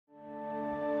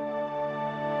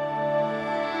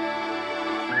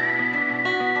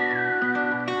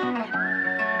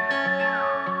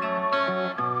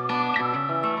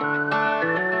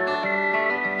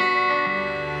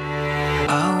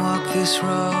this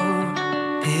road,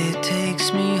 it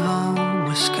takes me home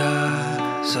where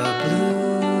skies are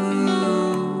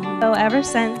blue. So ever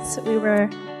since we were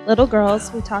little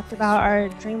girls, we talked about our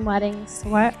dream weddings,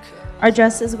 what our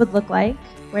dresses would look like,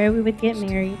 where we would get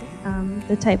married,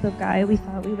 the type of guy we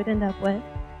thought we would end up with.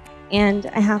 And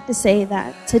I have to say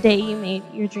that today you made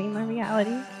your dream a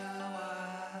reality.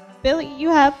 Billy, you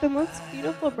have the most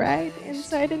beautiful bride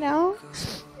inside and out.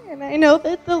 And I know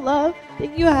that the love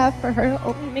that you have for her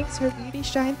only makes her beauty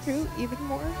shine through even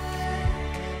more.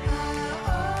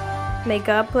 May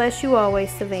God bless you always,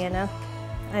 Savannah.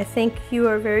 I think you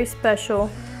are very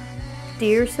special.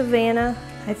 Dear Savannah,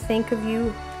 I think of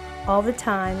you all the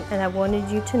time, and I wanted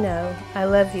you to know I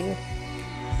love you.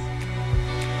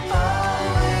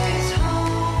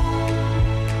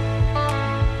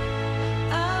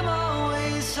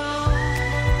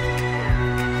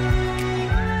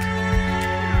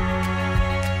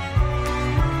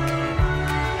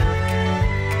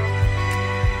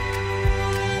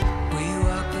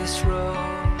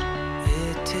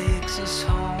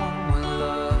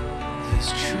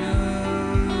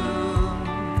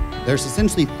 There's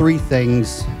essentially three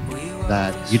things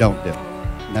that you don't do.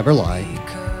 Never lie,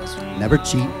 never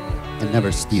cheat, and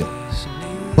never steal.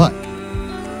 But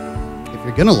if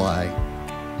you're gonna lie,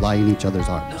 lie in each other's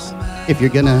arms. If you're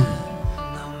gonna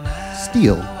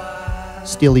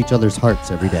steal each other's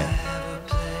hearts every day.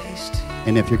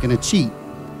 And if you're gonna cheat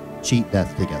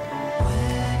death together.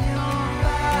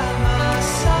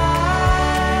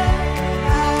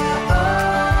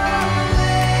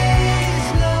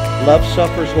 Love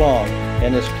suffers long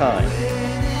and is kind.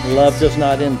 Love does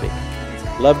not envy.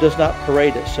 Love does not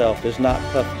parade itself, is not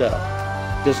puffed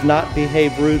up, does not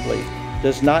behave rudely,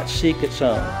 does not seek its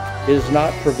own, is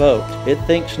not provoked, it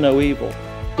thinks no evil,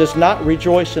 does not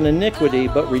rejoice in iniquity,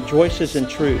 but rejoices in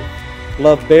truth.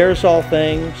 Love bears all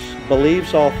things,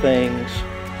 believes all things,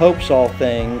 hopes all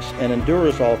things, and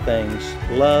endures all things.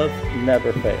 Love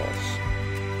never fails.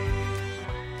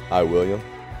 I, William,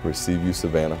 receive you,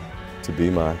 Savannah, to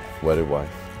be my wedded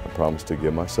wife. I promise to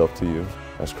give myself to you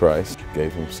as Christ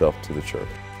gave himself to the church.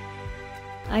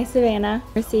 I, Savannah,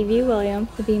 receive you, William,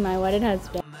 to be my wedded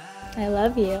husband. I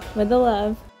love you with the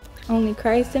love only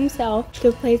Christ himself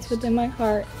could place within my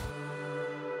heart.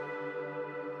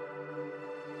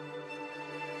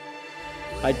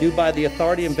 I do, by the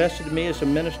authority invested in me as a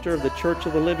minister of the Church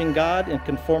of the Living God in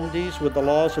conformities with the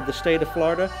laws of the state of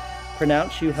Florida,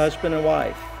 pronounce you husband and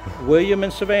wife. William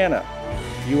and Savannah,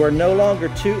 you are no longer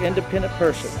two independent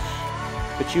persons,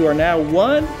 but you are now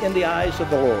one in the eyes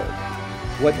of the Lord.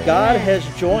 What God has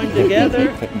joined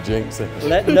together,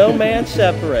 let no man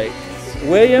separate.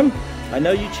 William, I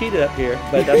know you cheated up here,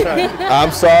 but that's all right.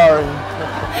 I'm sorry.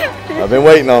 I've been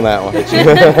waiting on that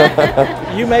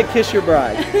one. You may kiss your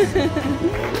bride.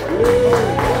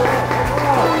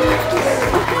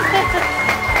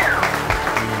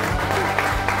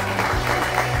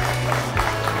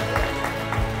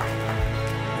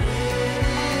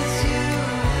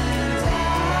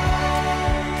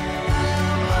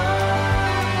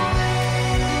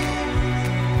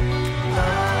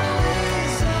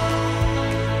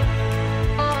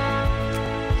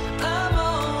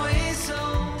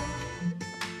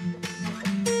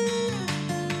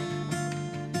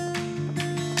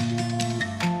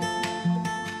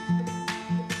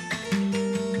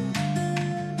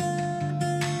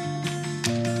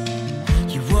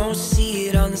 Won't see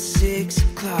it on the 6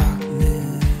 o'clock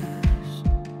news.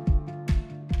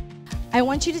 I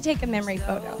want you to take a memory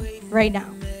photo right now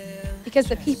because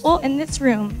the people in this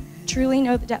room truly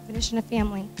know the definition of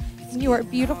family. You are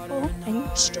beautiful and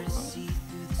you're strong,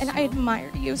 and I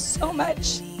admire you so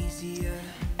much.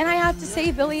 And I have to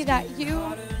say, Billy, that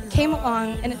you came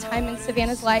along in a time in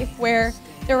Savannah's life where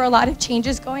there were a lot of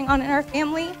changes going on in our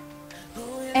family,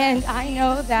 and I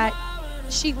know that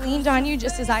she leaned on you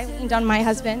just as I leaned on my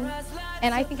husband.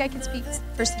 And I think I can speak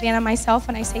for Savannah myself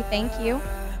when I say thank you.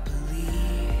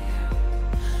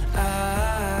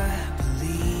 I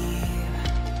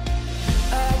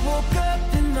woke up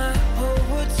and my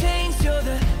whole world changed. You're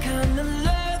the kind of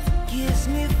love that gives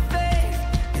me faith,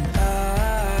 and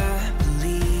I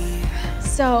believe.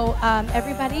 So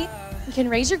everybody, you can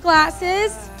raise your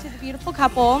glasses to the beautiful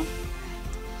couple.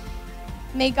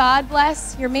 May God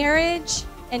bless your marriage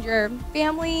and your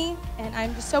family, and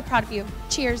I'm just so proud of you.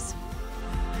 Cheers.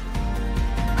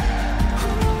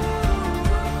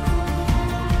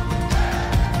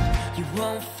 You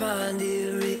won't find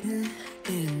it written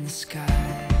in the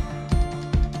sky.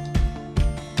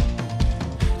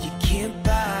 You can't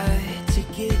buy a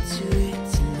ticket to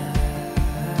it tonight.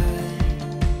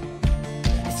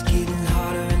 It's getting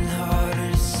harder and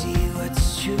harder to see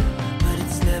what's true, but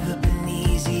it's never been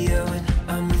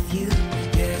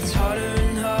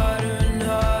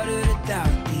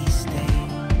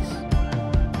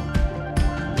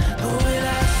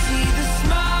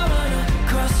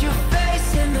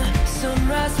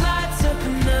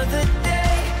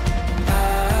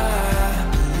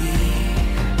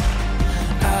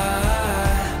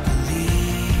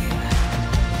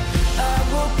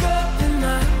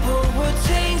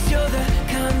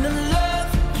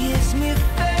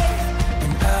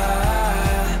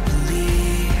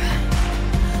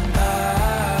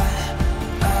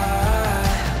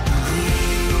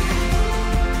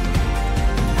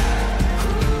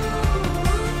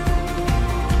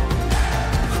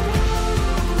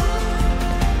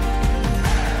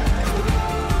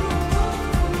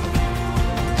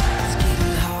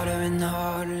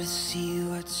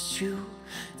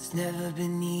It's never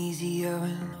been easier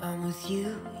when I'm with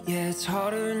you. Yeah, it's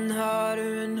harder and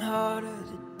harder and harder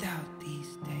to doubt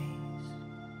these days.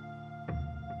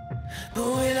 But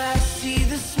when I see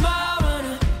the smile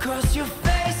run across your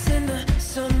face and the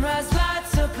sunrise